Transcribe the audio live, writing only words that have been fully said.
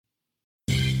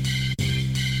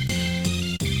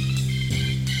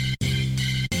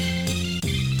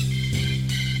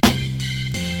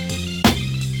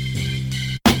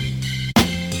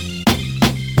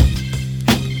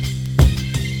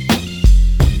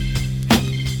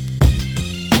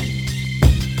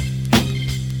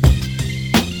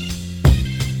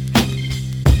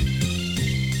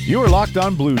You are Locked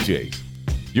On Blue Jays,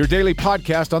 your daily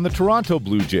podcast on the Toronto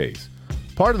Blue Jays,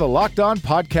 part of the Locked On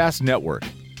Podcast Network,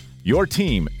 your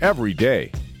team every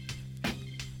day.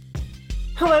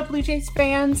 Hello, Blue Jays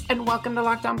fans, and welcome to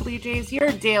Locked On Blue Jays,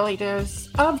 your daily dose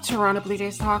of Toronto Blue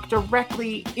Jays talk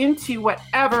directly into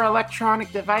whatever electronic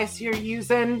device you're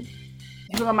using.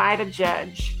 Who am I to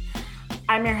judge?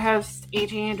 I'm your host,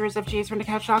 AJ Andrews of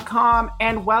JaysFromTheCouch.com,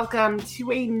 and welcome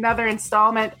to another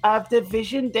installment of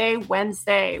Division Day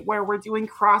Wednesday, where we're doing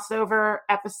crossover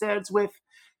episodes with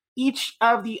each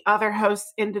of the other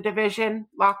hosts in the division.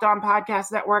 Locked On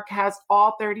Podcast Network has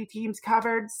all 30 teams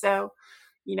covered, so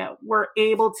we're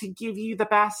able to give you the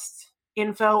best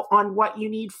info on what you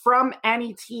need from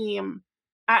any team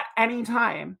at any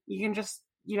time. You can just,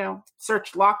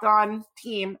 search Locked On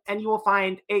Team and you will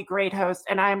find a great host.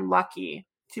 And I'm lucky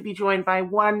to be joined by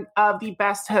one of the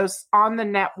best hosts on the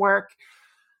network.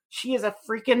 She is a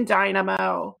freaking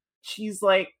dynamo. She's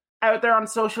out there on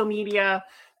social media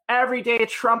every day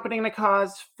trumpeting the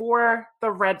cause for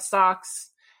the Red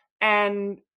Sox.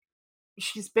 And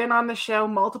she's been on the show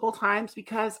multiple times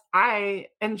because I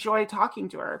enjoy talking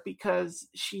to her, because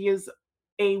she is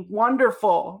a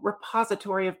wonderful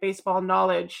repository of baseball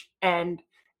knowledge and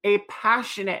a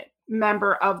passionate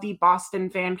member of the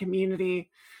Boston fan community.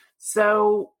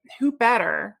 So who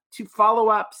better to follow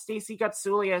up Stacey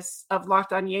Gotsulias of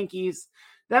Locked On Yankees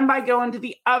than by going to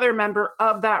the other member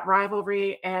of that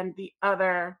rivalry and the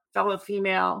other fellow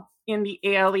female in the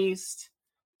AL East,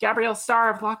 Gabrielle Starr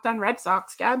of Locked On Red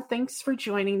Sox. Gab, thanks for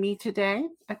joining me today.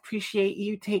 I appreciate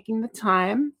you taking the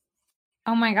time.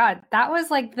 Oh my God, that was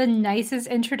the nicest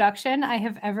introduction I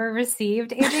have ever received.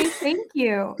 AJ, thank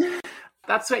you.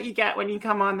 That's what you get when you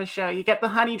come on the show. You get the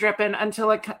honey dripping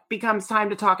until it becomes time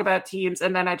to talk about teams,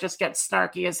 and then I just get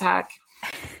snarky as heck.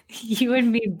 You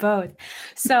and me both.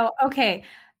 So, okay,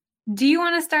 do you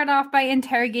want to start off by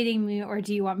interrogating me, or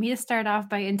do you want me to start off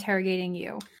by interrogating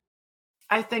you?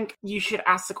 I think you should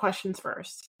ask the questions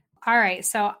first. All right,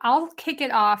 so I'll kick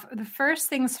it off. The first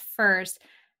things first,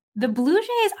 the Blue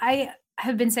Jays, I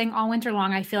have been saying all winter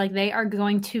long, I feel like they are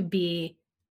going to be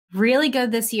really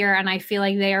good this year, and I feel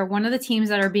like they are one of the teams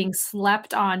that are being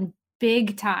slept on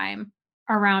big time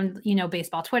around,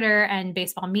 baseball Twitter and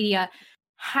baseball media.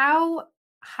 How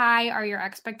high are your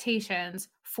expectations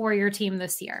for your team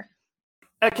this year?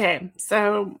 Okay,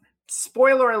 so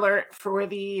spoiler alert for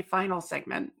the final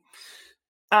segment.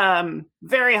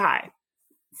 Very high,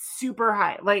 super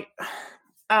high.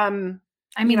 same,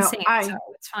 so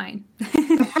it's fine.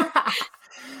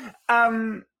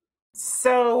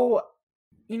 So,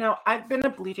 I've been a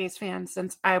Blue Jays fan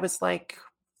since I was 5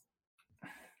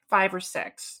 or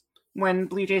 6, when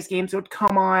Blue Jays games would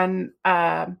come on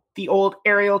the old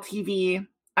aerial TV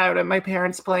out at my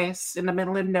parents' place in the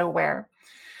middle of nowhere.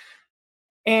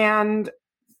 And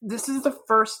this is the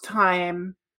first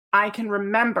time I can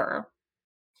remember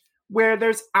where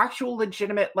there's actual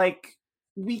legitimate,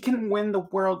 we can win the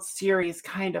World Series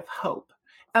kind of hope.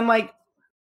 And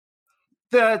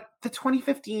the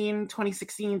 2015,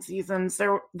 2016 seasons,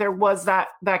 there was that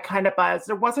kind of buzz.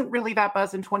 There wasn't really that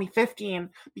buzz in 2015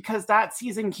 because that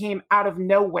season came out of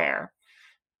nowhere.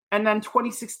 And then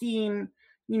 2016,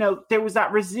 there was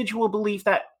that residual belief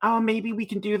that, maybe we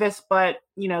can do this, but,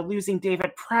 losing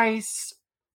David Price,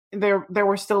 there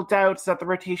were still doubts that the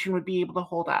rotation would be able to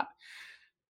hold up.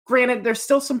 Granted, there's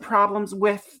still some problems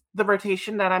with the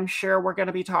rotation that I'm sure we're going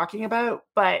to be talking about,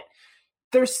 but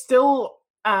there's still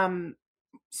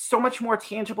so much more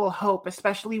tangible hope,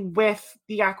 especially with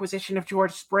the acquisition of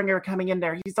George Springer coming in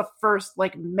there. He's the first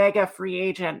mega free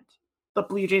agent the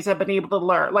Blue Jays have been able to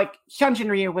lure. Hyunjin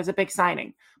Ryu was a big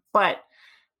signing, but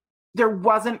there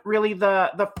wasn't really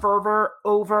the fervor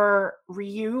over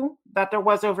Ryu that there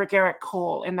was over Garrett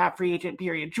Cole in that free agent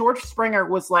period. George Springer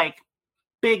was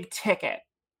big ticket.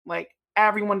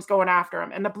 Everyone's going after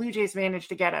him, and the Blue Jays managed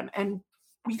to get him, and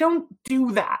we don't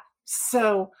do that.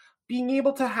 So being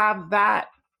able to have that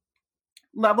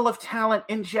level of talent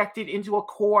injected into a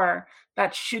core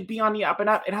that should be on the up and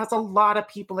up, it has a lot of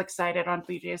people excited on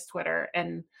Blue Jays Twitter,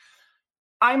 and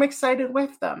I'm excited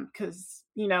with them because,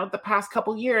 the past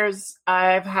couple years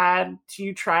I've had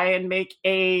to try and make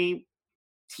a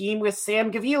team with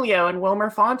Sam Gaviglio and Wilmer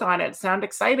Font on it sound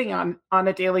exciting on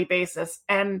a daily basis.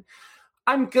 And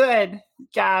I'm good,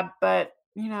 Gab, but,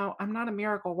 I'm not a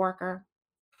miracle worker.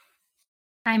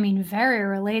 I mean, very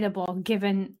relatable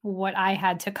given what I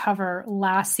had to cover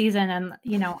last season. And,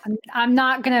 we're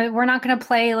not going to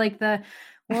play the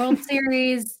World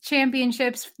Series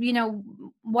championships,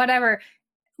 whatever.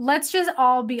 Let's just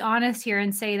all be honest here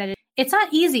and say that it's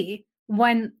not easy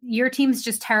when your team's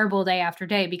just terrible day after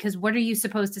day, because what are you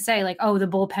supposed to say? Like, oh, the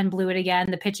bullpen blew it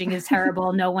again. The pitching is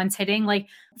terrible. No one's hitting. Like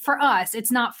for us, it's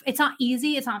not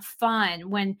easy. It's not fun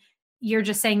when you're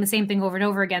just saying the same thing over and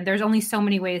over again. There's only so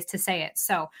many ways to say it.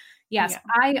 So yes,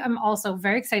 I am also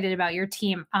very excited about your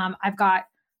team. I've got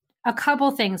a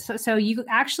couple things. So you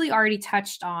actually already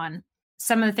touched on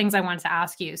some of the things I wanted to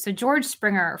ask you. So George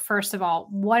Springer, first of all,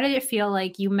 what did it feel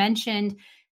like? You mentioned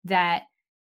that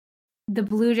the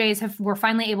Blue Jays were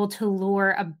finally able to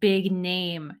lure a big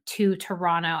name to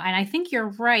Toronto. And I think you're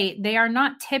right. They are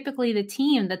not typically the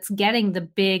team that's getting the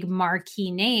big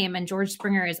marquee name. And George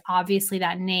Springer is obviously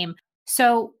that name.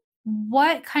 So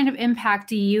what kind of impact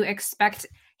do you expect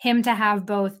him to have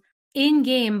both in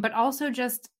game, but also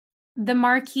just the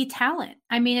marquee talent?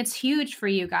 I mean, it's huge for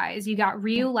you guys. You got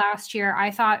Ryu last year.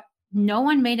 I thought no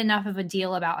one made enough of a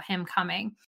deal about him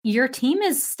coming. Your team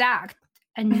is stacked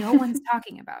and no one's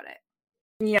talking about it.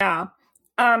 Yeah.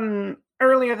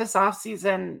 Earlier this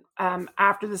offseason,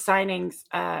 after the signings,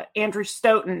 Andrew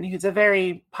Stoughton, who's a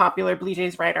very popular Blue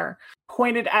Jays writer,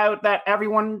 pointed out that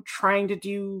everyone trying to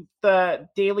do the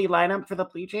daily lineup for the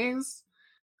Blue Jays,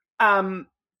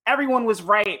 everyone was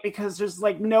right, because there's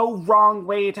like no wrong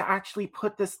way to actually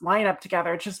put this lineup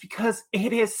together, just because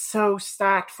it is so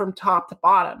stacked from top to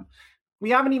bottom.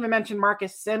 We haven't even mentioned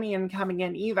Marcus Semien coming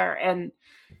in either. And,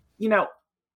 you know,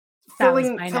 that was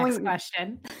my next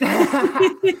question.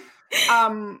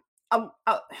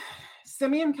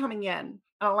 Semien coming in,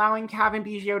 allowing Cavan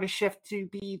Biggio to shift to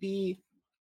be the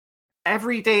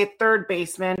everyday third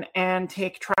baseman and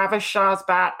take Travis Shaw's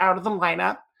bat out of the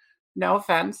lineup. No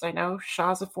offense. I know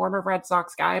Shaw's a former Red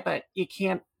Sox guy, but you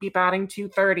can't be batting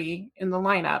 230 in the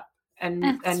lineup and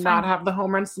not have the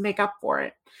home runs to make up for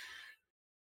it.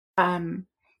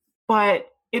 But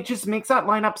it just makes that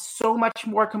lineup so much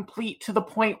more complete, to the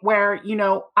point where, you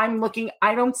know, I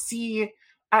don't see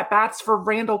at bats for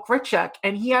Randall Grichuk,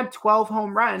 and he had 12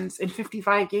 home runs in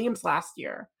 55 games last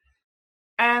year.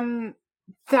 And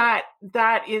that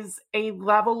is a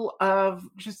level of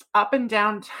just up and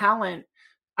down talent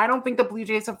I don't think the Blue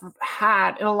Jays have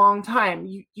had in a long time.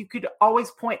 You could always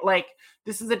point like,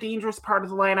 this is a dangerous part of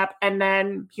the lineup, and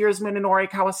then here's Munenori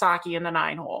Kawasaki in the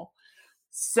 9-hole.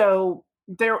 So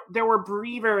there were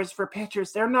breathers for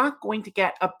pitchers. They're not going to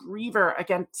get a breather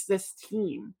against this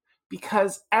team,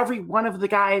 because every one of the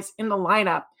guys in the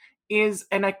lineup is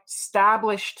an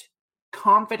established,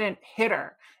 confident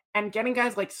hitter. And getting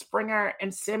guys like Springer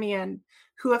and Semien,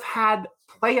 who have had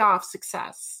playoff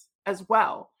success as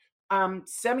well.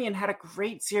 Semien had a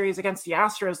great series against the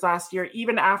Astros last year,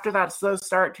 even after that slow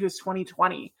start to his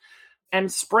 2020.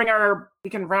 And Springer, we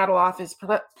can rattle off his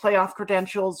playoff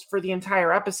credentials for the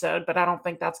entire episode, but I don't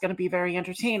think that's going to be very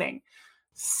entertaining.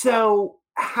 So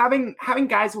having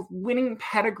guys with winning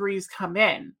pedigrees come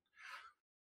in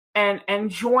and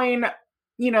join,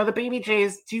 the Baby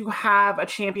Jays do have a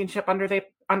championship under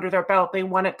their belt. They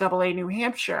won at AA New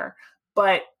Hampshire,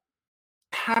 but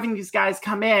having these guys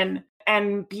come in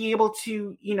and be able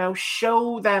to,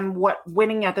 show them what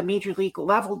winning at the major league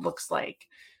level looks like,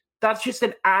 that's just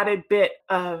an added bit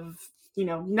of,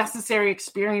 necessary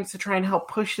experience to try and help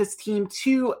push this team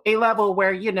to a level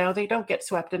where, they don't get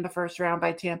swept in the first round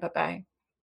by Tampa Bay.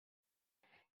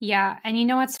 Yeah. And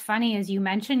what's funny is you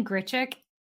mentioned Grichuk.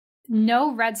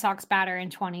 No Red Sox batter in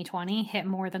 2020 hit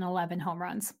more than 11 home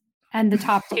runs. And the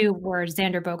top two were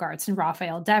Xander Bogaerts and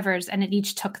Rafael Devers, and it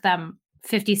each took them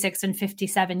 56 and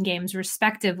 57 games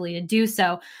respectively to do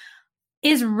so.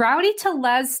 Is Rowdy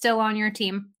Tellez still on your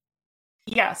team?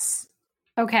 Yes.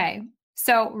 Okay.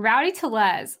 So Rowdy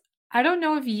Tellez, I don't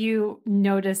know if you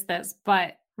noticed this,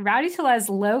 but Rowdy Tellez,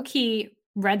 low-key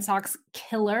Red Sox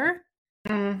killer.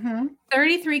 Mm-hmm.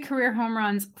 33 career home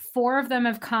runs. 4 of them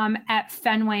have come at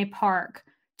Fenway Park.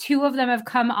 2 of them have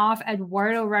come off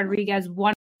Eduardo Rodriguez.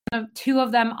 2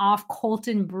 of them off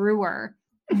Colton Brewer.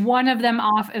 1 of them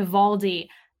off Evaldi.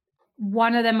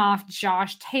 1 of them off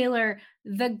Josh Taylor.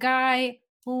 The guy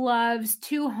loves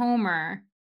to homer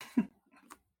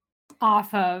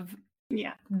off of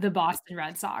the Boston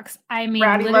Red Sox. I mean,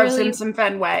 Rowdy loves him some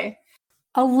Fenway.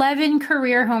 11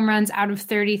 career home runs out of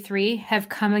 33 have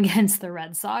come against the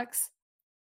Red Sox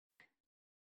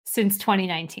since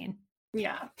 2019.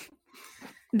 Yeah.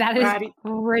 That is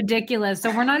ridiculous.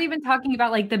 So we're not even talking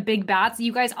about like the big bats.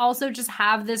 You guys also just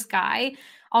have this guy.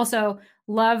 Also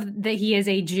love that he is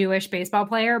a Jewish baseball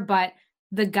player, but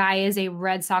the guy is a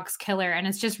Red Sox killer. And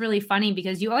it's just really funny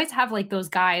because you always have like those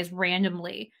guys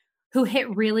randomly who hit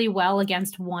really well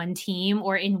against one team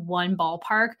or in one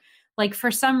ballpark. Like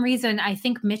for some reason, I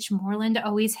think Mitch Moreland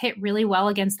always hit really well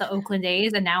against the Oakland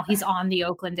A's, and now he's on the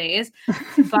Oakland A's.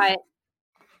 But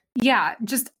Yeah,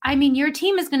 your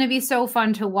team is going to be so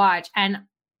fun to watch. And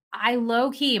I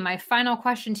low-key, my final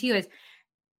question to you is,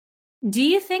 do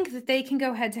you think that they can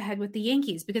go head-to-head with the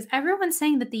Yankees? Because everyone's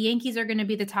saying that the Yankees are going to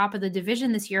be the top of the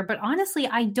division this year, but honestly,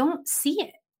 I don't see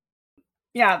it.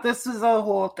 Yeah, this is a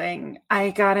whole thing. I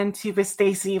got into with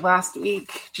Stacy last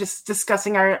week, just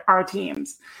discussing our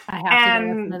teams. I have to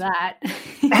go listen to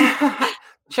that.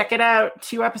 Check it out.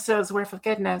 2 episodes worth of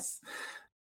goodness.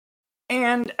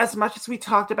 And as much as we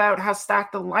talked about how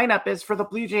stacked the lineup is for the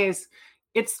Blue Jays,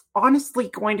 it's honestly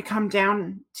going to come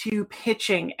down to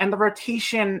pitching and the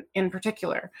rotation in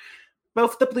particular.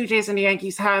 Both the Blue Jays and the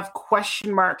Yankees have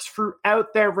question marks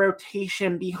throughout their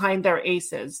rotation behind their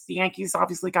aces. The Yankees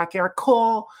obviously got Garrett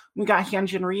Cole. We got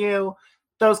Hyunjin Ryu.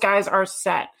 Those guys are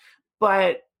set.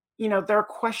 But, there are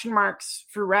question marks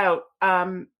throughout.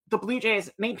 The Blue Jays,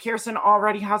 Nate Pearson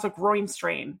already has a groin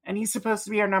strain, and he's supposed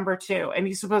to be our number 2. And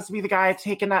he's supposed to be the guy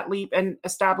taking that leap and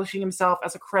establishing himself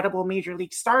as a credible major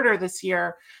league starter this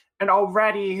year. And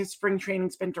already his spring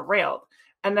training's been derailed.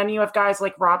 And then you have guys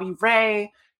like Robbie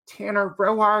Ray, Tanner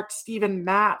Roark, Steven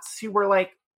Matz, who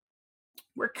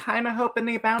we're kind of hoping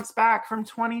they bounce back from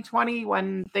 2020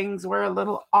 when things were a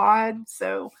little odd.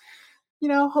 So,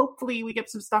 hopefully we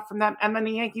get some stuff from them. And then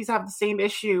the Yankees have the same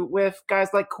issue with guys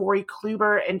like Corey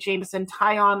Kluber and Jameson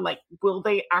Taillon. Will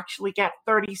they actually get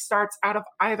 30 starts out of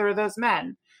either of those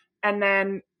men? And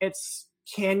then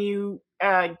can you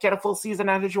get a full season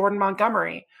out of Jordan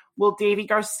Montgomery? Will Davy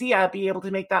Garcia be able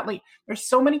to make that leap? There's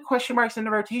so many question marks in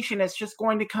the rotation. It's just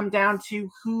going to come down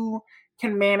to who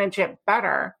can manage it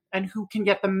better and who can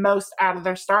get the most out of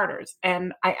their starters.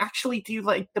 And I actually do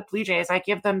like the Blue Jays. I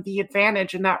give them the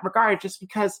advantage in that regard just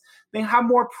because they have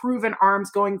more proven arms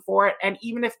going for it. And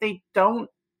even if they don't,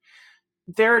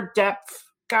 their depth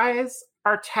guys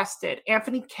are tested.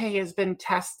 Anthony Kay has been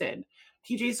tested.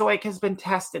 TJ Zoik has been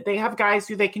tested. They have guys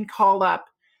who they can call up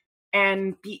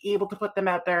and be able to put them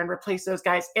out there and replace those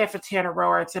guys if a Tanner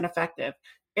Roark's ineffective,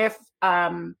 if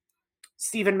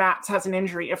Steven Matz has an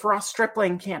injury, if Ross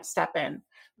Stripling can't step in.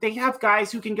 They have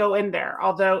guys who can go in there.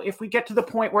 Although if we get to the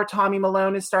point where Tommy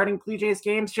Milone is starting Blue Jays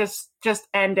games, just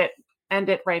end it. End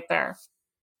it right there.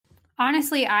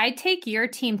 Honestly, I take your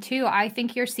team too. I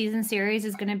think your season series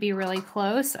is going to be really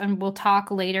close, and we'll talk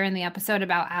later in the episode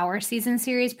about our season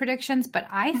series predictions. But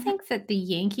I think that the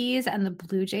Yankees and the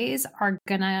Blue Jays are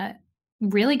going to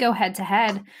really go head to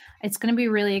head. It's going to be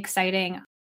really exciting.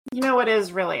 You know what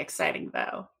is really exciting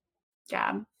though?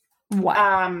 Yeah.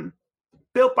 What?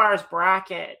 Built Bar's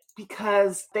bracket,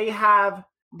 because they have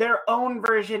their own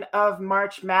version of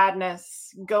March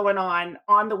Madness going on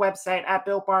the website at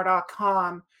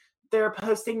BuiltBar.com. They're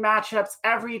posting matchups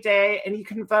every day, and you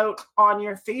can vote on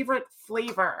your favorite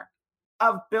flavor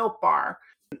of Built Bar.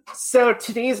 So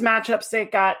today's matchups, they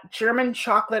got German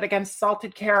chocolate against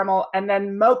salted caramel, and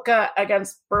then mocha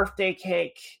against birthday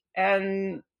cake.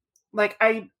 And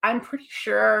I'm pretty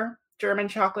sure German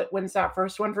chocolate wins that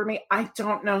first one for me. I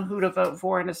don't know who to vote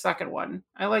for in the second one.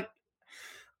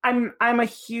 I'm a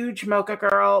huge mocha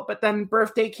girl, but then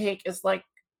birthday cake is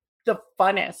the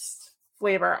funnest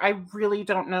flavor. I really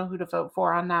don't know who to vote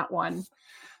for on that one.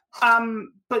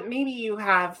 But maybe you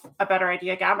have a better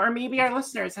idea, Gab, or maybe our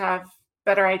listeners have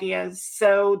better ideas.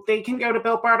 So they can go to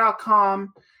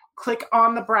BuiltBar.com, click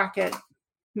on the bracket,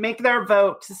 make their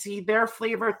vote to see their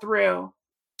flavor through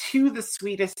to the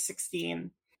sweetest 16.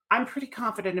 I'm pretty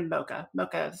confident in mocha.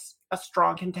 Mocha is a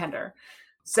strong contender.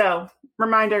 So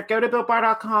reminder, go to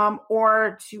BuiltBar.com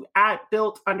or to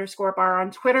 @Built_bar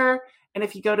on Twitter. And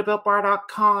if you go to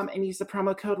BuiltBar.com and use the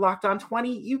promo code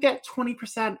LOCKEDON20, you get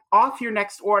 20% off your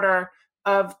next order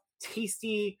of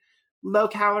tasty,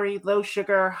 low-calorie,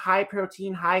 low-sugar,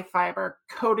 high-protein, high-fiber,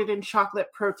 coated in chocolate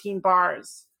protein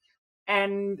bars.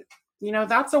 And,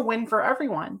 that's a win for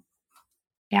everyone.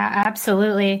 Yeah,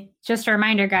 absolutely. Just a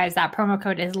reminder, guys, that promo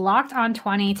code is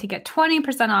LOCKEDON20 to get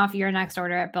 20% off your next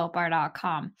order at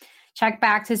BuiltBar.com. Check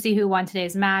back to see who won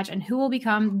today's match and who will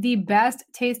become the best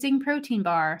tasting protein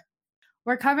bar.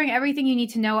 We're covering everything you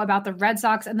need to know about the Red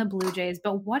Sox and the Blue Jays,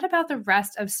 but what about the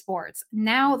rest of sports?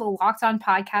 Now the Locked On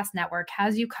Podcast Network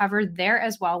has you covered there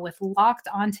as well with Locked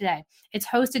On Today. It's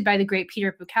hosted by the great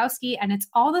Peter Bukowski, and it's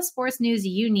all the sports news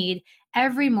you need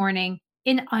every morning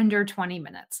in under 20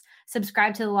 minutes.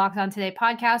 Subscribe to the Locked On Today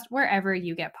podcast wherever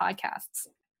you get podcasts.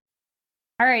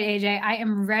 All right, AJ, I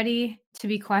am ready to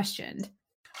be questioned.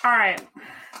 All right.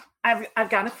 I've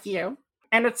got a few.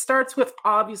 And it starts with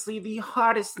obviously the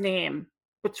hottest name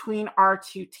between our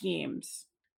two teams.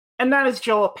 And that is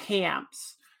Joel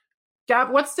Pamps. Gab,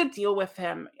 what's the deal with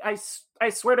him? I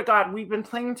swear to God, we've been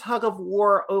playing tug of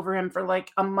war over him for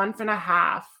a month and a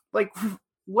half.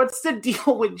 what's the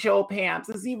deal with Joe Pants?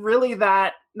 Is he really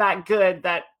that good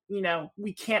that,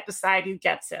 we can't decide who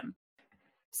gets him?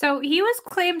 So he was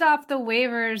claimed off the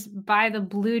waivers by the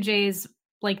Blue Jays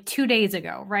like 2 days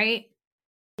ago, right?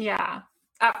 Yeah.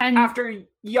 After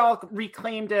y'all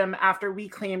reclaimed him, after we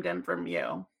claimed him from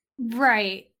you.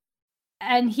 Right.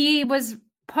 And he was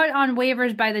put on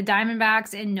waivers by the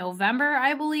Diamondbacks in November,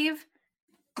 I believe.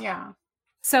 Yeah.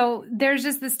 So there's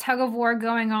just this tug of war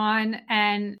going on,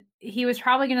 and he was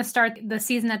probably going to start the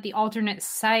season at the alternate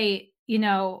site,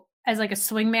 as like a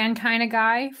swingman kind of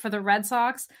guy for the Red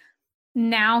Sox.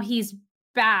 Now he's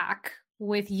back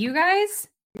with you guys.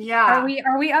 Yeah.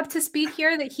 Are we up to speed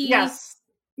here that he? Yes.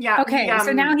 Yeah. Okay.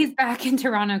 So now he's back in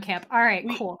Toronto camp. All right,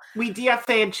 cool. We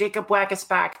DFA'd Jacob Wackes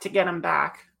back to get him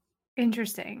back.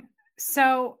 Interesting.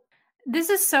 So this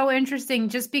is so interesting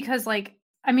just because,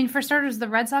 for starters, the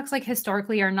Red Sox,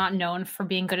 historically are not known for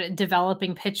being good at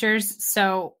developing pitchers.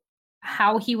 So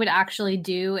how he would actually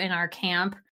do in our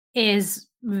camp is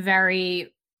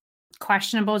very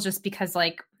questionable just because,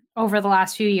 over the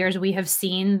last few years, we have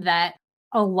seen that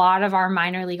a lot of our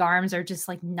minor league arms are just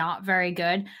not very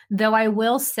good. Though I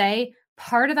will say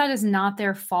part of that is not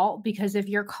their fault, because if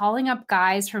you're calling up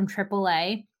guys from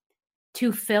AAA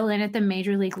to fill in at the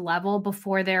major league level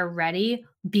before they're ready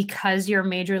because your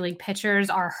major league pitchers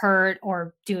are hurt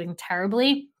or doing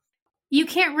terribly, you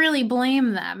can't really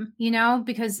blame them,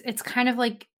 because it's kind of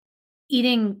like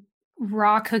eating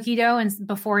raw cookie dough and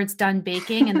before it's done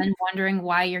baking and then wondering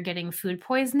why you're getting food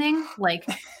poisoning.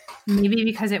 Maybe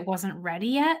because it wasn't ready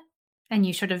yet and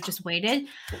you should have just waited.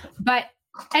 But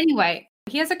anyway,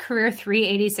 he has a career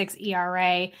 3.86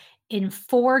 ERA in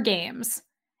 4 games.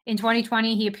 In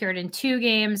 2020, he appeared in 2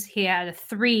 games. He had a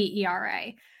 3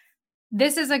 ERA.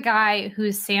 This is a guy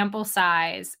whose sample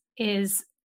size is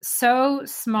so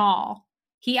small.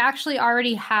 He actually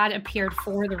already had appeared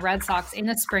for the Red Sox in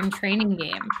a spring training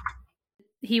game.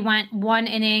 He went 1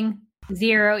 inning,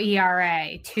 0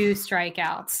 ERA, 2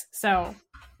 strikeouts. So,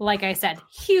 like I said,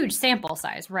 huge sample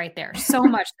size right there. So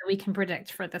much that we can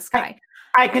predict for this guy.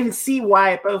 I can see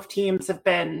why both teams have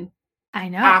been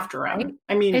after him.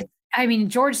 Right? I mean,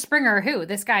 George Springer,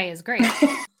 this guy is great.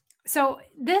 So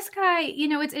this guy,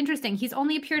 it's interesting. He's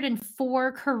only appeared in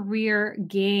 4 career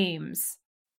games,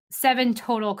 7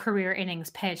 total career innings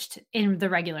pitched in the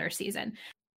regular season.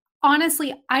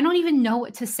 Honestly, I don't even know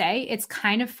what to say. It's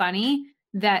kind of funny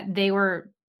that they were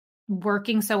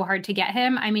working so hard to get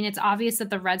him. I mean, it's obvious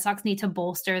that the Red Sox need to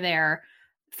bolster their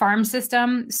farm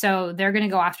system. So they're going to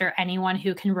go after anyone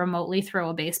who can remotely throw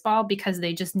a baseball because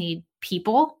they just need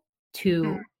people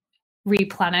to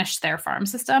replenish their farm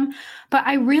system. But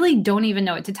I really don't even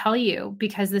know what to tell you,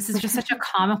 because this is just such a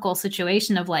comical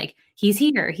situation of he's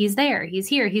here, he's there, he's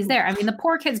here, he's there. I mean, the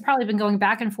poor kid's probably been going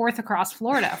back and forth across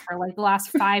Florida for the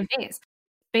last 5 days.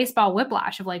 Baseball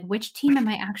whiplash of which team am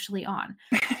I actually on?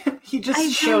 He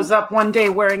just shows up one day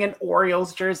wearing an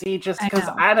Orioles jersey just because,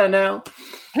 I don't know.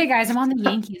 Hey guys, I'm on the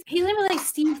Yankees. He's literally like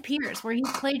Steve Pierce, where he's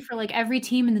played for every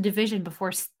team in the division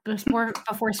before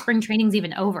spring training's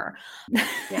even over.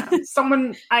 Yeah.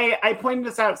 I pointed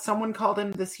this out. Someone called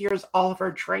him this year's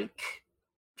Oliver Drake,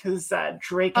 because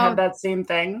Drake had that same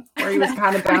thing where he was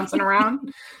kind of bouncing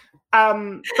around.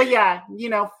 But yeah,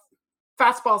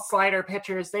 fastball slider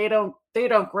pitchers, they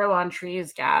don't grow on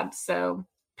trees, Gab. So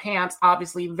Pants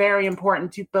obviously very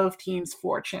important to both teams'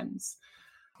 fortunes.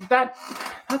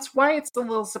 That's why it's a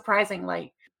little surprising.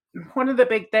 One of the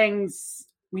big things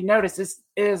we notice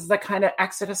is the kind of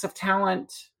exodus of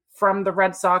talent from the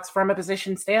Red Sox from a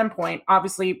position standpoint.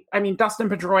 Obviously, I mean, Dustin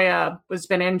Pedroia has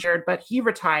been injured, but he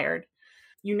retired.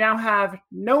 You now have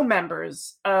no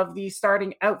members of the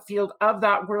starting outfield of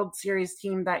that World Series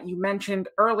team that you mentioned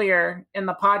earlier in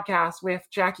the podcast, with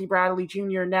Jackie Bradley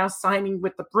Jr. now signing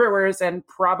with the Brewers and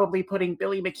probably putting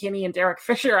Billy McKinney and Derek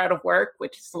Fisher out of work,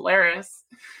 which is hilarious.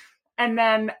 And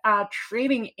then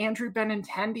trading Andrew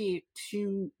Benintendi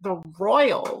to the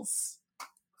Royals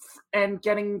and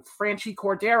getting Franchy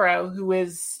Cordero, who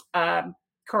is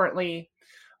currently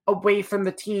away from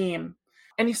the team.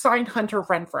 And he signed Hunter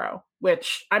Renfroe,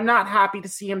 which I'm not happy to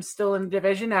see him still in the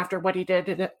division after what he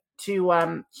did to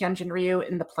Hyunjin Ryu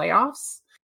in the playoffs.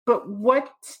 But what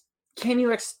can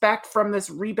you expect from this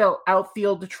rebuilt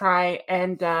outfield to try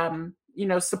and,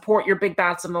 support your big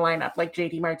bats in the lineup like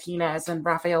JD Martinez and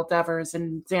Rafael Devers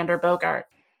and Xander Bogart?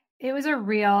 It was a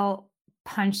real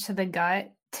punch to the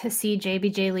gut to see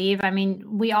JBJ leave. I mean,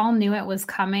 we all knew it was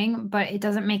coming, but it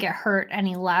doesn't make it hurt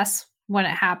any less when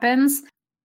it happens.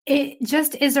 It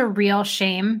just is a real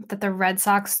shame that the Red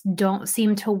Sox don't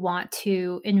seem to want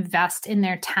to invest in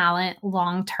their talent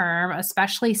long term,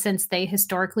 especially since they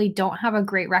historically don't have a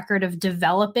great record of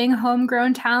developing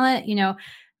homegrown talent.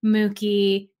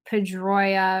 Mookie,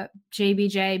 Pedroia,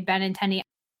 JBJ, Benintendi.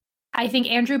 I think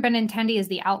Andrew Benintendi is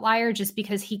the outlier just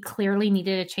because he clearly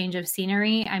needed a change of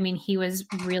scenery. I mean, he was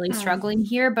really struggling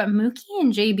here, but Mookie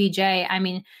and JBJ, I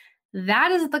mean,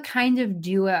 that is the kind of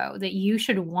duo that you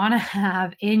should want to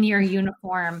have in your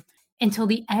uniform until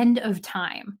the end of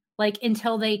time, like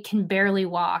until they can barely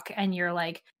walk and you're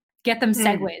like, get them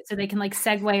segued so they can like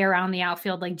segue around the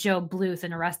outfield like Joe Bluth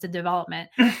in Arrested Development.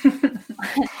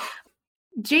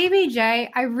 JBJ,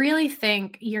 I really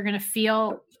think you're going to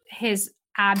feel his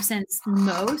absence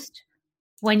most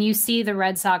when you see the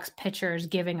Red Sox pitchers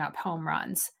giving up home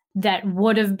runs that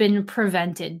would have been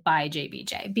prevented by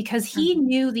JBJ, because he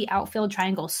knew the outfield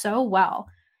triangle so well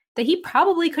that he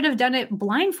probably could have done it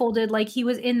blindfolded like he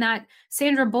was in that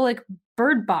Sandra Bullock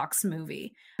Bird Box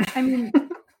movie. I mean,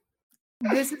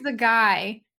 this is a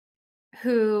guy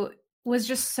who was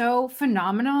just so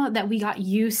phenomenal that we got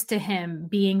used to him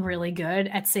being really good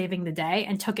at saving the day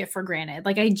and took it for granted.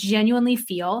 Like, I genuinely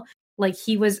feel like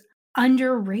he was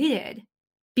underrated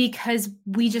because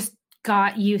we just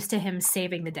got used to him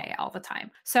saving the day all the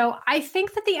time. So I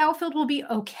think that the outfield will be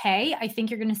okay. I think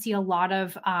you're going to see a lot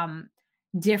of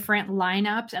different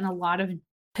lineups and a lot of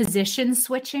position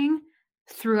switching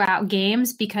throughout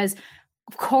games because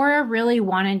Cora really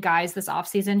wanted guys this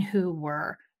offseason who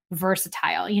were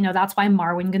versatile. That's why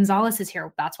Marwin Gonzalez is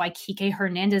here. That's why Kike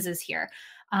Hernandez is here.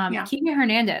 Kike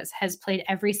Hernandez has played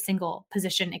every single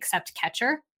position except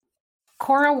catcher.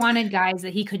 Cora wanted guys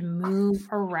that he could move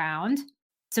around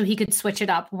so he could switch it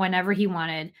up whenever he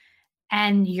wanted.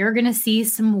 And you're going to see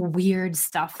some weird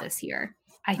stuff this year.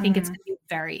 I think it's going to be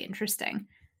very interesting.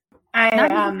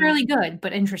 Not really good,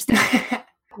 but interesting.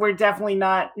 We're definitely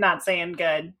not saying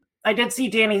good. I did see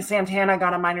Danny Santana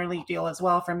got a minor league deal as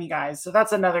well from you guys. So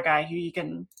that's another guy who you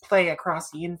can play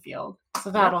across the infield.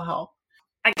 So that'll help.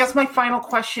 I guess my final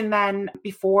question then,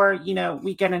 before,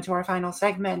 we get into our final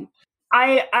segment,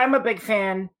 I'm a big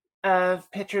fan of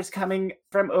pitchers coming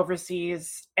from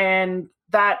overseas, and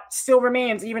that still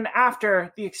remains even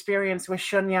after the experience with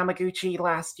Shun Yamaguchi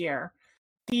last year.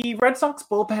 The Red Sox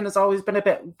bullpen has always been a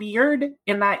bit weird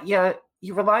in that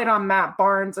you relied on Matt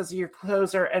Barnes as your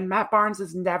closer, and Matt Barnes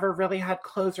has never really had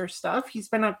closer stuff. He's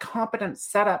been a competent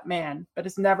setup man, but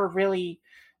has never really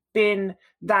been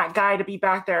that guy to be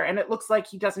back there. And it looks like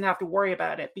he doesn't have to worry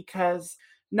about it because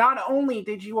not only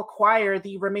did you acquire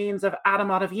the remains of Adam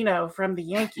Ottavino from the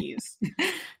Yankees,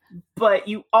 but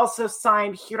you also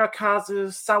signed Hirokazu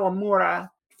Sawamura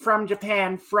from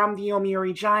Japan, from the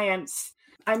Yomiuri Giants.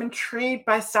 I'm intrigued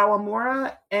by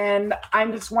Sawamura, and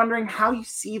I'm just wondering how you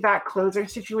see that closer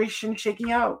situation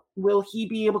shaking out. Will he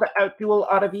be able to outduel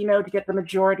Ottavino to get the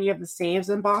majority of the saves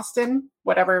in Boston,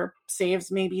 whatever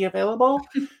saves may be available?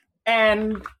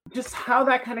 And just how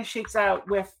that kind of shakes out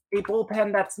with a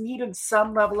bullpen that's needed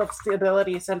some level of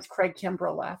stability since Craig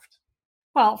Kimbrell left.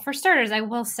 Well, for starters, I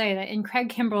will say that in Craig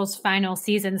Kimbrell's final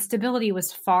season, stability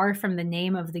was far from the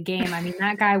name of the game. I mean,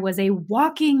 that guy was a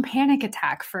walking panic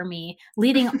attack for me,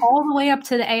 leading all the way up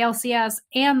to the ALCS,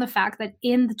 and the fact that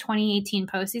in the 2018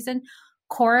 postseason,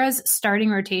 Cora's starting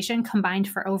rotation combined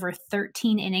for over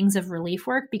 13 innings of relief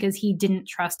work because he didn't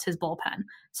trust his bullpen.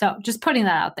 So just putting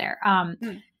that out there.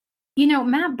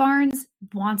 Matt Barnes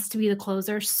wants to be the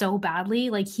closer so badly.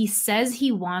 Like, he says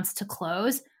he wants to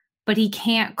close, but he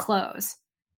can't close.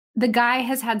 The guy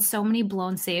has had so many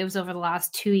blown saves over the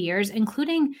last 2 years,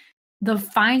 including the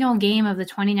final game of the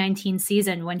 2019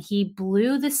 season when he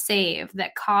blew the save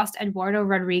that cost Eduardo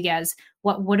Rodriguez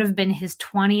what would have been his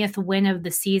 20th win of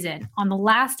the season on the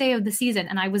last day of the season.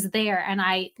 And I was there, and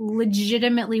I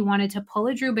legitimately wanted to pull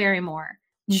a Drew Barrymore,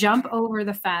 jump over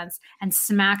the fence, and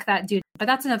smack that dude. But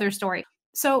that's another story.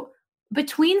 So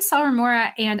between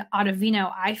Sawamura and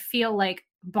Ottavino, I feel like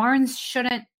Barnes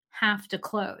shouldn't have to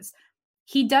close.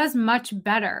 He does much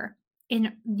better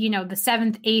in, the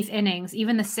 7th, 8th innings,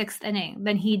 even the 6th inning,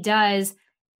 than he does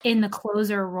in the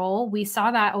closer role. We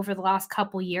saw that over the last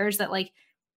couple years that,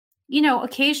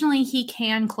 occasionally he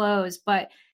can close,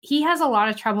 but he has a lot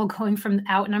of trouble going from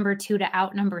out number 2 to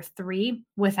out number 3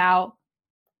 without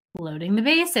loading the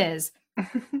bases,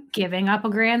 giving up a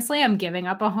grand slam, giving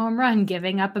up a home run,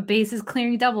 giving up a bases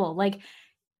clearing double. Like,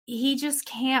 he just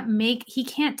he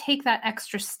can't take that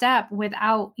extra step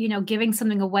without, giving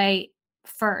something away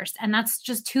first. And that's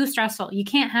just too stressful. You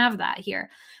can't have that here.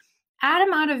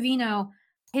 Adam Ottavino,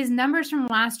 his numbers from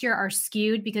last year are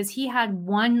skewed because he had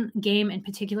one game in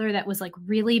particular that was like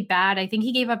really bad. I think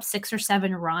he gave up 6 or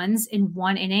 7 runs in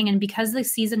one inning. And because the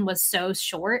season was so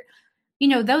short,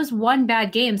 those one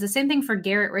bad games, the same thing for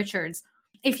Garrett Richards.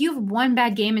 If you have one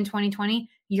bad game in 2020,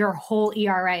 your whole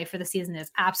ERA for the season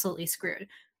is absolutely screwed.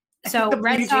 So the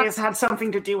Blue Jays had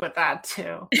something to do with that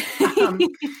too.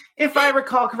 If I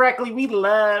recall correctly, we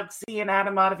loved seeing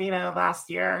Adam Ottavino last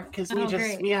year because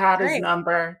we had his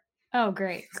number. Oh,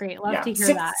 great. Love to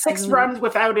hear that. 6 runs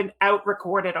without an out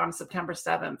recorded on September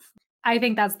 7th. I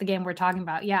think that's the game we're talking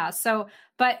about. Yeah. So,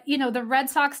 but the Red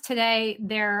Sox today,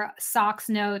 their Sox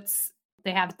notes,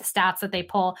 they have the stats that they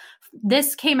pull.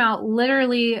 This came out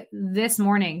literally this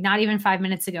morning, not even 5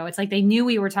 minutes ago. It's like they knew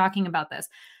we were talking about this.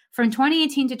 From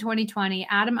 2018 to 2020,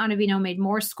 Adam Ottavino made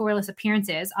more scoreless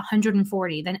appearances,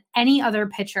 140, than any other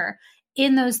pitcher.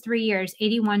 In those 3 years,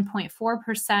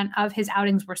 81.4% of his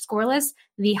outings were scoreless,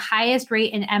 the highest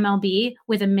rate in MLB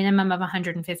with a minimum of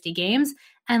 150 games.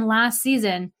 And last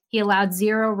season, he allowed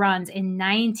 0 runs in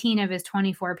 19 of his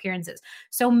 24 appearances.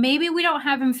 So maybe we don't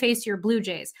have him face your Blue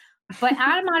Jays, but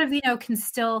Adam Ottavino can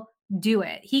still do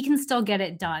it. He can still get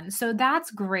it done. So that's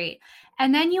great.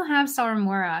 And then you have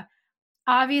Sawamura.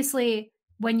 Obviously,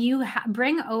 when you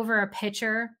bring over a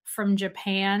pitcher from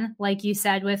Japan, like you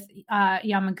said with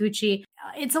Yamaguchi,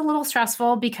 it's a little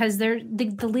stressful because the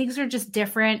leagues are just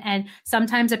different. And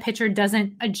sometimes a pitcher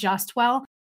doesn't adjust well.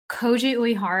 Koji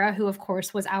Uehara, who of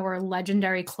course was our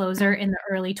legendary closer in the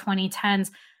early 2010s,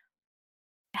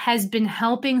 has been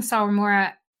helping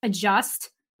Sawamura adjust.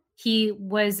 He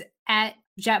was at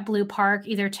JetBlue Park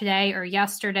either today or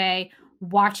yesterday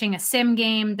watching a sim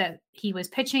game that he was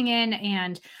pitching in,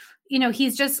 and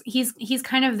he's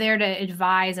kind of there to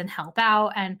advise and help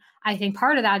out. And I think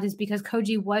part of that is because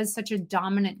Koji was such a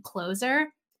dominant closer.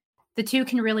 The two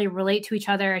can really relate to each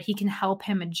other. He can help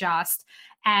him adjust.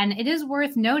 And it is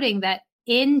worth noting that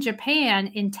in Japan,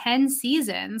 in 10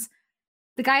 seasons,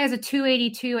 the guy has a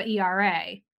 2.82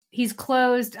 ERA. He's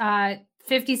closed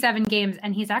 57 games,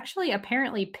 and he's actually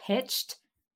apparently pitched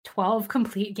 12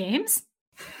 complete games.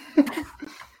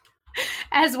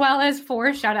 As well as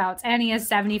 4 shutouts, and he has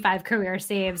 75 career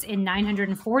saves in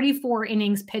 944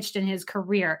 innings pitched in his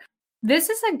career. This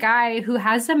is a guy who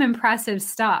has some impressive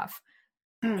stuff.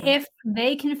 If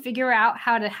they can figure out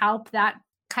how to help that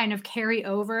kind of carry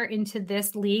over into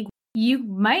this league, you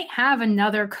might have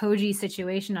another Koji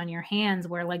situation on your hands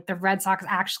where like the Red Sox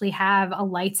actually have a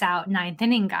lights out 9th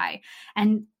inning guy.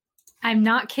 And I'm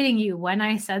not kidding you. When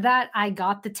I said that, I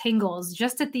got the tingles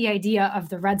just at the idea of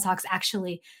the Red Sox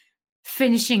actually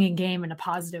finishing a game in a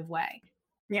positive way.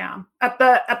 Yeah. At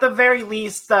the very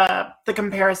least, the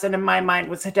comparison in my mind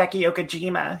was Hideki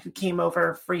Okajima, who came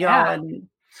over for y'all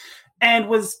and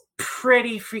was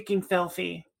pretty freaking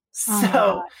filthy.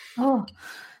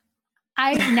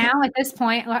 I now at this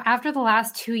point, after the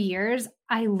last 2 years,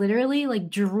 I literally like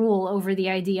drool over the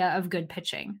idea of good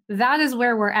pitching. That is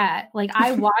where we're at. Like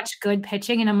I watch good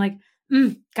pitching and I'm like,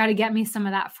 got to get me some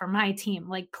of that for my team.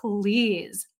 Like,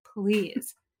 please.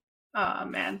 Oh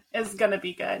man, it's going to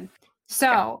be good.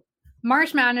 So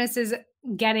March Madness is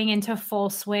getting into full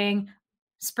swing.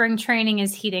 Spring training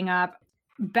is heating up.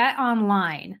 Bet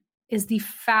Online is the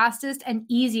fastest and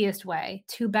easiest way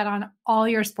to bet on all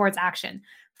your sports action.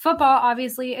 Football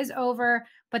obviously is over,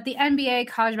 but the NBA,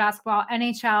 college basketball,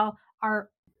 NHL are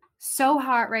so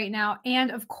hot right now.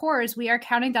 And of course, we are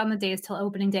counting down the days till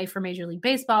opening day for Major League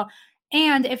Baseball.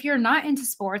 And if you're not into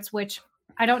sports, which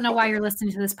I don't know why you're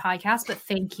listening to this podcast, but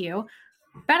thank you.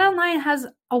 BetOnline has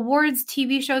awards,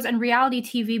 TV shows, and reality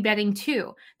TV betting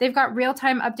too. They've got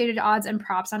real-time updated odds and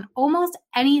props on almost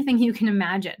anything you can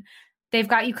imagine. They've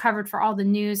got you covered for all the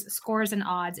news, scores, and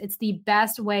odds. It's the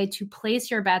best way to place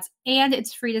your bets, and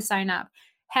it's free to sign up.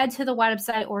 Head to the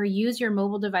website or use your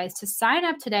mobile device to sign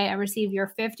up today and receive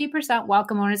your 50%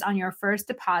 welcome bonus on your first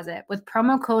deposit with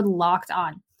promo code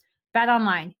LOCKEDON.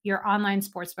 BetOnline, your online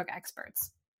sportsbook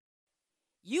experts.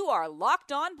 You are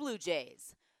Locked On Blue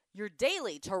Jays, your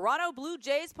daily Toronto Blue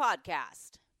Jays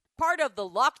podcast. Part of the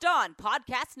Locked On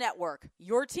Podcast Network,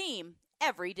 your team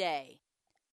every day.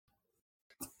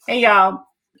 Hey y'all,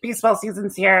 baseball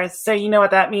season's here, so you know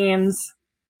what that means.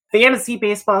 Fantasy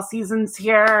baseball season's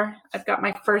here. I've got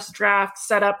my first draft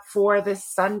set up for this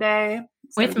Sunday.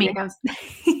 With me.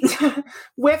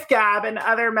 With Gab and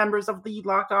other members of the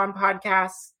Locked On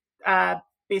Podcast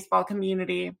baseball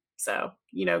community. So,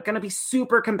 going to be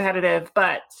super competitive,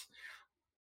 but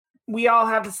we all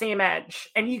have the same edge.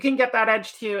 And you can get that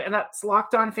edge too, and that's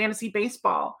Locked On Fantasy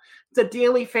Baseball. It's a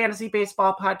daily fantasy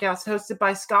baseball podcast hosted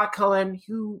by Scott Cullen,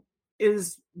 who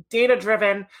is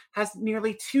data-driven, has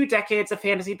nearly 2 decades of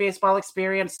fantasy baseball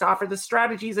experience to offer the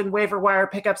strategies and waiver wire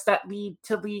pickups that lead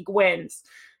to league wins.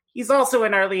 He's also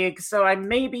in our league, so I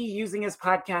may be using his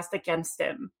podcast against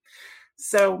him.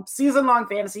 So season-long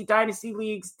fantasy, dynasty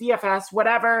leagues, DFS,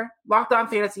 whatever, Locked On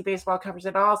Fantasy Baseball covers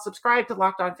it all. Subscribe to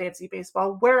Locked On Fantasy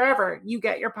Baseball wherever you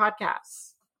get your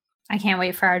podcasts. I can't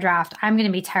wait for our draft. I'm going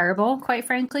to be terrible, quite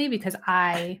frankly, because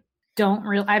I've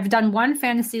done one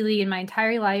fantasy league in my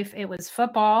entire life. It was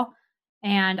football,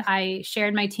 and I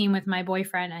shared my team with my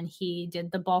boyfriend, and he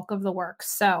did the bulk of the work.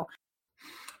 So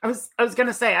I was going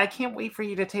to say, I can't wait for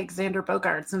you to take Xander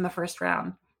Bogaerts in the first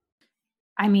round.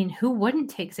 I mean, who wouldn't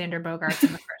take Xander Bogaerts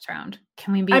in the first round?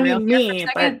 Can we be real here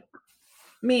for a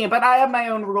second? But I have my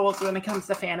own rules when it comes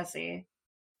to fantasy.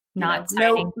 Not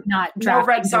drafting no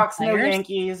Red Sox, no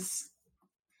Yankees.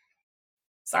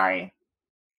 Sorry.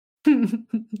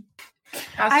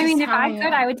 I mean, if I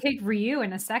could, I would take Ryu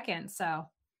in a second. So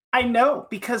I know,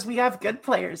 because we have good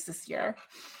players this year.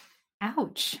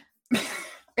 Ouch.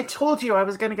 I told you I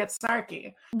was going to get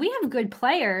snarky. We have good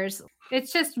players.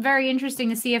 It's just very interesting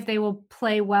to see if they will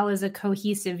play well as a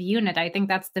cohesive unit. I think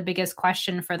that's the biggest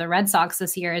question for the Red Sox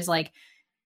this year is like,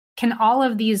 can all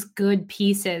of these good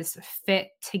pieces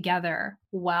fit together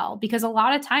well? Because a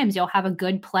lot of times you'll have a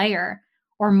good player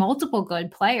or multiple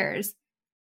good players,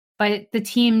 but the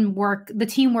teamwork and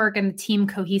the team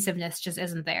cohesiveness just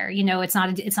isn't there. You know, it's not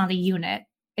a unit.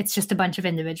 It's just a bunch of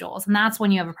individuals. And that's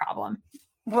when you have a problem.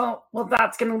 Well,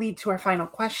 that's going to lead to our final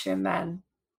question then.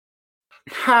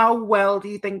 How well do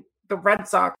you think the Red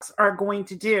Sox are going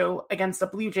to do against the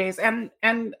Blue Jays? And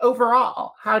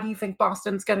overall, how do you think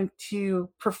Boston's going to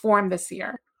perform this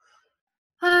year?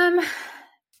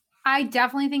 I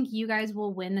definitely think you guys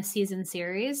will win the season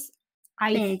series.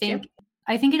 I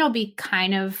think it'll be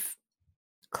kind of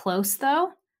close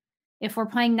though. If we're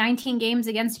playing 19 games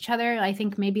against each other, I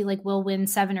think maybe like we'll win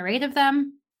 7 or 8 of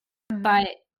them. Mm-hmm. But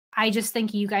I just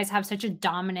think you guys have such a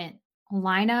dominant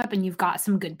lineup and you've got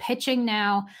some good pitching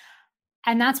now.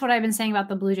 And that's what I've been saying about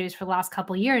the Blue Jays for the last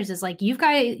couple of years is like, you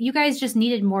guys just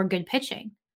needed more good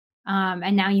pitching.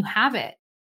 And now you have it.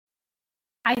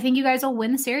 I think you guys will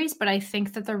win the series, but I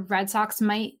think that the Red Sox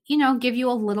might, give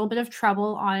you a little bit of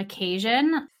trouble on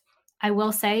occasion. I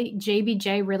will say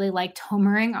JBJ really liked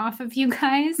homering off of you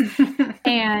guys,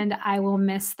 and I will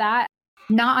miss that.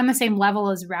 Not on the same level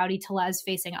as Rowdy Tellez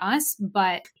facing us,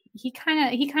 but he kind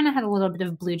of had a little bit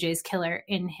of Blue Jays killer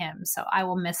in him, so I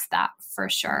will miss that for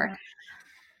sure.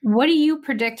 What do you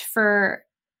predict for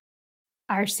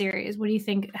our series? What do you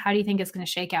think? How do you think it's going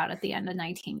to shake out at the end of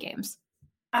 19 games?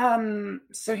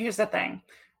 So here's the thing.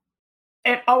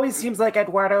 It always seems like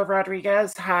Eduardo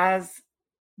Rodriguez has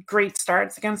great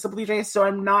starts against the Blue Jays, so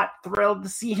I'm not thrilled to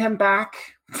see him back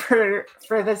for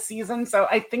this season. So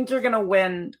I think you're going to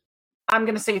win. I'm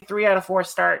going to say 3 out of 4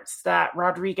 starts that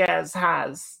Rodriguez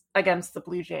has against the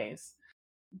Blue Jays.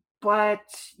 But,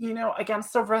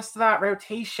 against the rest of that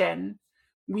rotation,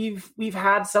 we've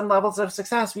had some levels of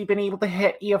success. We've been able to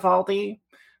hit Eovaldi.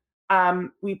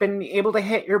 We've been able to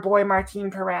hit your boy Martin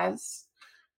Perez.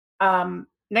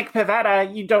 Nick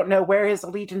Pivetta, you don't know where his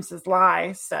allegiances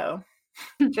lie, so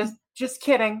just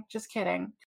kidding.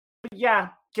 But yeah,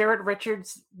 Garrett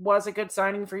Richards was a good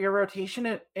signing for your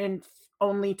rotation and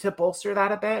only to bolster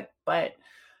that a bit. But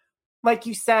like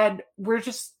you said, we're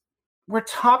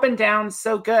topping down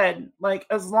so good. Like,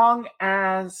 as long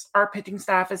as our pitching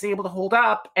staff is able to hold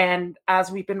up, and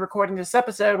as we've been recording this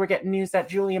episode, we're getting news that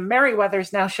Julian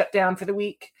Merryweather's now shut down for the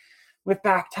week with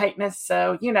back tightness.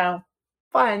 So,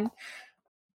 fun.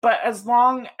 But as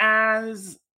long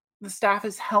as the staff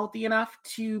is healthy enough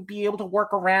to be able to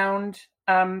work around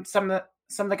some of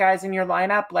the guys in your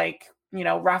lineup, like,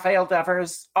 Rafael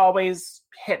Devers always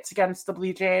hits against the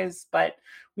Blue Jays, but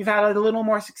we've had a little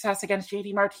more success against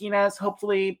JD Martinez.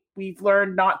 Hopefully we've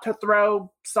learned not to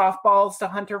throw softballs to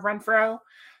Hunter Renfroe.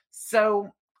 So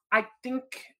I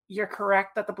think you're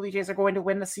correct that the Blue Jays are going to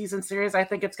win the season series. I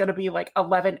think it's going to be like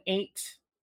 11-8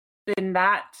 in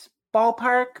that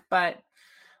ballpark, but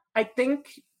I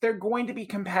think they're going to be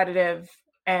competitive,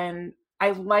 and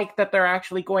I like that they're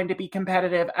actually going to be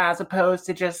competitive as opposed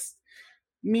to just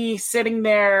me sitting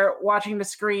there watching the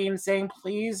screen saying,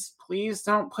 please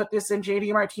don't put this in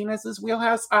JD Martinez's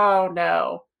wheelhouse. Oh,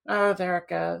 no. Oh, there it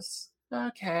goes.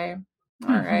 Okay.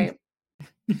 All right.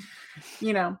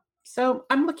 So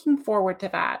I'm looking forward to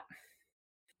that.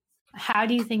 How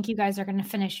do you think you guys are going to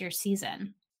finish your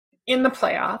season? In the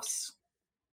playoffs.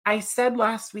 I said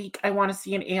last week I want to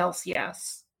see an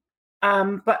ALCS.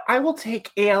 But I will take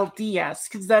ALDS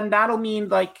because then that'll mean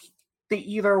like they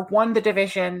either won the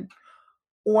division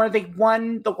or they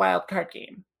won the wild card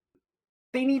game.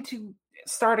 they need to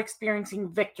start experiencing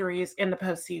victories in the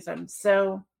postseason.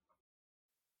 So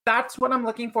that's what I'm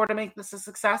looking for to make this a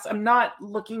success. I'm not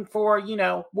looking for,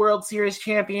 World Series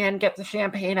champion, get the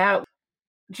champagne out.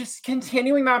 Just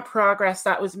continuing that progress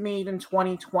that was made in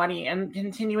 2020 and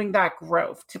continuing that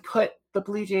growth to put the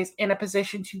Blue Jays in a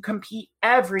position to compete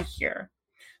every year.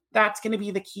 That's going to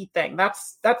be the key thing.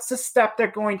 That's the step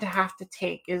they're going to have to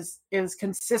take is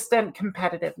consistent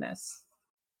competitiveness.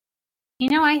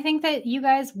 I think that you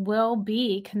guys will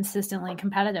be consistently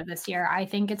competitive this year. I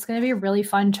think it's going to be really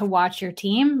fun to watch your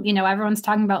team. Everyone's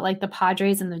talking about like the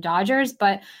Padres and the Dodgers,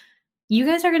 but you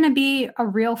guys are going to be a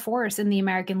real force in the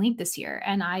American League this year.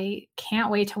 And I can't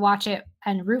wait to watch it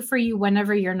and root for you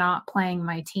whenever you're not playing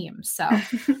my team. So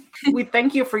we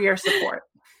thank you for your support.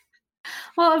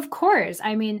 Well, of course.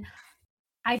 I mean,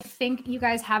 I think you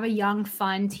guys have a young,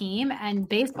 fun team, and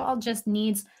baseball just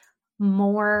needs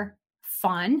more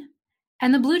fun.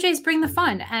 And the Blue Jays bring the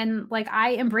fun. And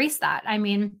I embrace that. I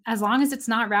mean, as long as it's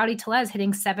not Rowdy Tellez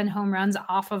hitting 7 home runs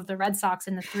off of the Red Sox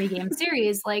in the 3-game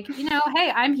series,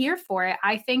 hey, I'm here for it.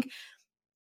 I think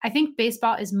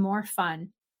baseball is more fun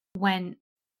when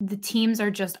the teams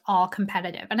are just all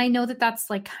competitive. And I know that that's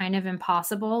kind of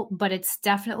impossible, but it's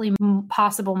definitely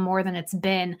possible more than it's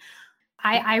been.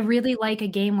 I really like a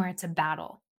game where it's a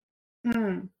battle. It's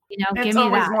give me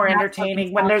always that. more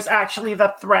entertaining when there's actually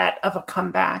the threat of a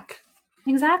comeback.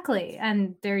 Exactly.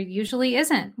 And there usually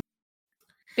isn't.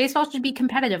 Baseball should be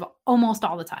competitive almost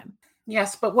all the time.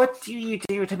 Yes, but what do you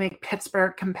do to make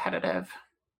Pittsburgh competitive?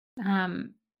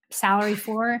 Salary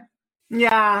floor.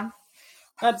 Yeah,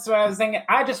 that's what I was thinking.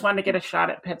 I just wanted to get a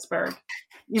shot at Pittsburgh.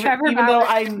 Trevor Bauer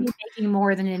I'm making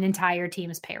more than an entire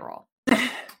team's payroll.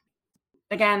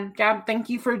 Again, Gab, thank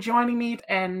you for joining me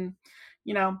and,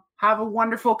 have a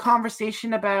wonderful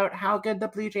conversation about how good the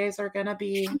Blue Jays are going to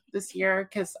be this year,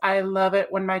 because I love it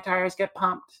when my tires get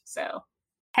pumped. So,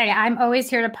 hey, I'm always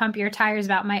here to pump your tires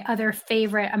about my other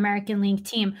favorite American League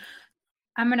team.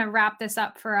 I'm going to wrap this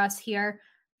up for us here.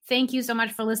 Thank you so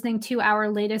much for listening to our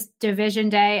latest Division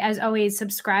Day. As always,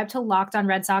 subscribe to Locked On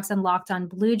Red Sox and Locked On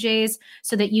Blue Jays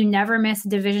so that you never miss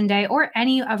Division Day or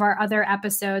any of our other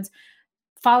episodes.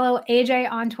 Follow AJ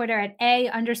on Twitter at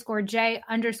 @A_J_Andrews.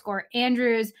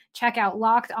 Check out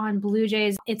Locked On Blue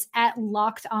Jays. It's at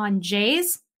Locked On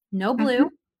Jays, no blue.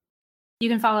 Mm-hmm. You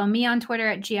can follow me on Twitter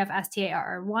at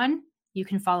GFSTARR1. You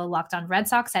can follow Locked On Red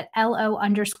Sox at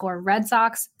LO_Red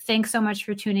Sox. Thanks so much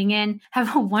for tuning in.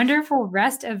 Have a wonderful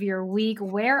rest of your week.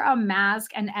 Wear a mask.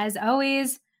 And as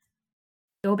always,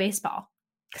 go baseball.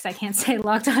 Because I can't say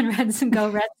Locked On Reds and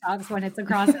go Red Sox when it's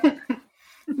across.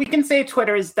 We can say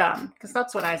Twitter is dumb, because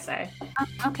that's what I say.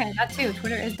 Okay, that too.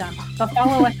 Twitter is dumb. But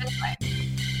follow us anyway.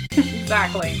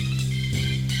 Exactly.